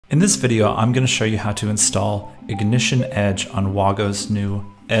In this video, I'm going to show you how to install Ignition Edge on WAGO's new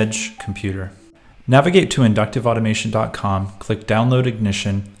Edge computer. Navigate to inductiveautomation.com, click Download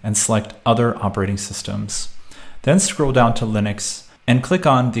Ignition, and select Other Operating Systems. Then scroll down to Linux and click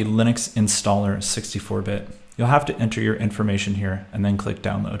on the Linux installer 64-bit. You'll have to enter your information here and then click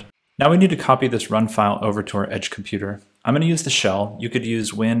Download. Now we need to copy this run file over to our Edge computer. I'm going to use the shell. You could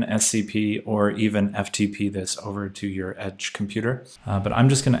use WinSCP or even FTP this over to your Edge computer, but I'm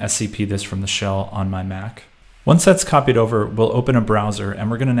just going to SCP this from the shell on my Mac. Once that's copied over, we'll open a browser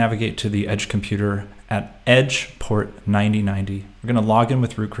and we're going to navigate to the Edge computer at Edge port 9090. We're going to log in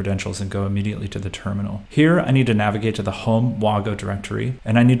with root credentials and go immediately to the terminal. Here I need to navigate to the home WAGO directory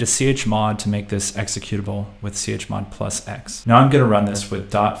and I need to chmod to make this executable with chmod plus x. Now I'm going to run this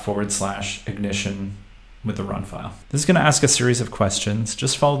with /ignition with the run file. This is going to ask a series of questions.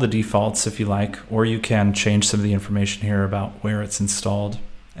 Just follow the defaults if you like, or you can change some of the information here about where it's installed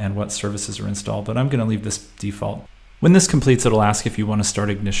and what services are installed, but I'm going to leave this default. When this completes, it'll ask if you want to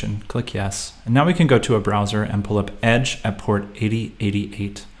start Ignition. Click yes. And now we can go to a browser and pull up Edge at port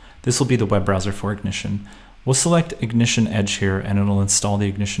 8088. This will be the web browser for Ignition. We'll select Ignition Edge here and it'll install the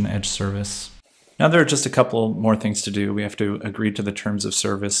Ignition Edge service. Now there are just a couple more things to do. We have to agree to the terms of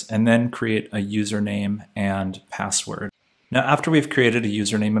service and then create a username and password. Now after we've created a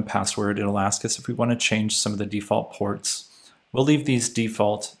username and password, it'll ask us if we want to change some of the default ports. We'll leave these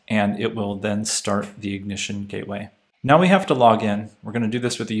default and it will then start the Ignition gateway. Now we have to log in. We're going to do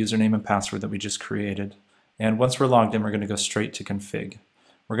this with the username and password that we just created. And once we're logged in, we're going to go straight to config.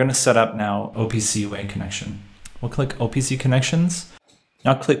 We're going to set up now OPC UA connection. We'll click OPC connections.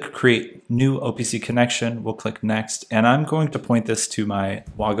 Now click create new OPC connection. We'll click next. And I'm going to point this to my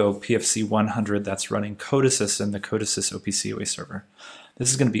WAGO PFC 100 that's running CodeAssist in the CodeAssist OPC UA server. This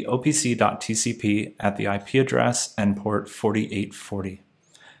is going to be opc.tcp at the IP address and port 4840.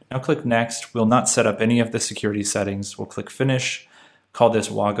 Now click next. We'll not set up any of the security settings. We'll click finish, call this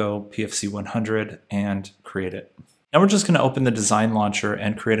WAGO PFC 100 and create it. Now we're just going to open the design launcher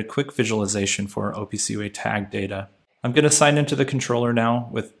and create a quick visualization for our OPC UA tag data. I'm going to sign into the controller now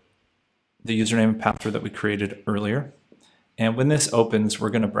with the username and password that we created earlier. And when this opens,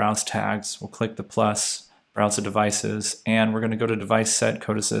 we're going to browse tags. We'll click the plus, browse the devices, and we're going to go to device set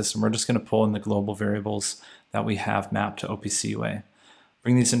CodeAssist, and we're just going to pull in the global variables that we have mapped to OPC UA.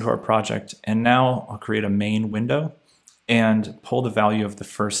 Bring these into our project, and now I'll create a main window and pull the value of the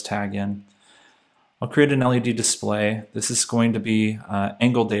first tag in. I'll create an LED display. This is going to be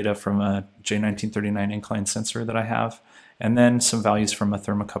angle data from a J1939 incline sensor that I have, and then some values from a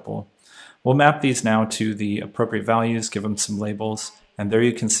thermocouple. We'll map these now to the appropriate values, give them some labels, and there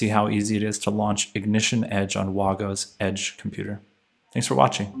you can see how easy it is to launch Ignition Edge on WAGO's Edge computer. Thanks for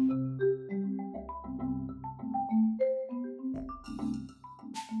watching.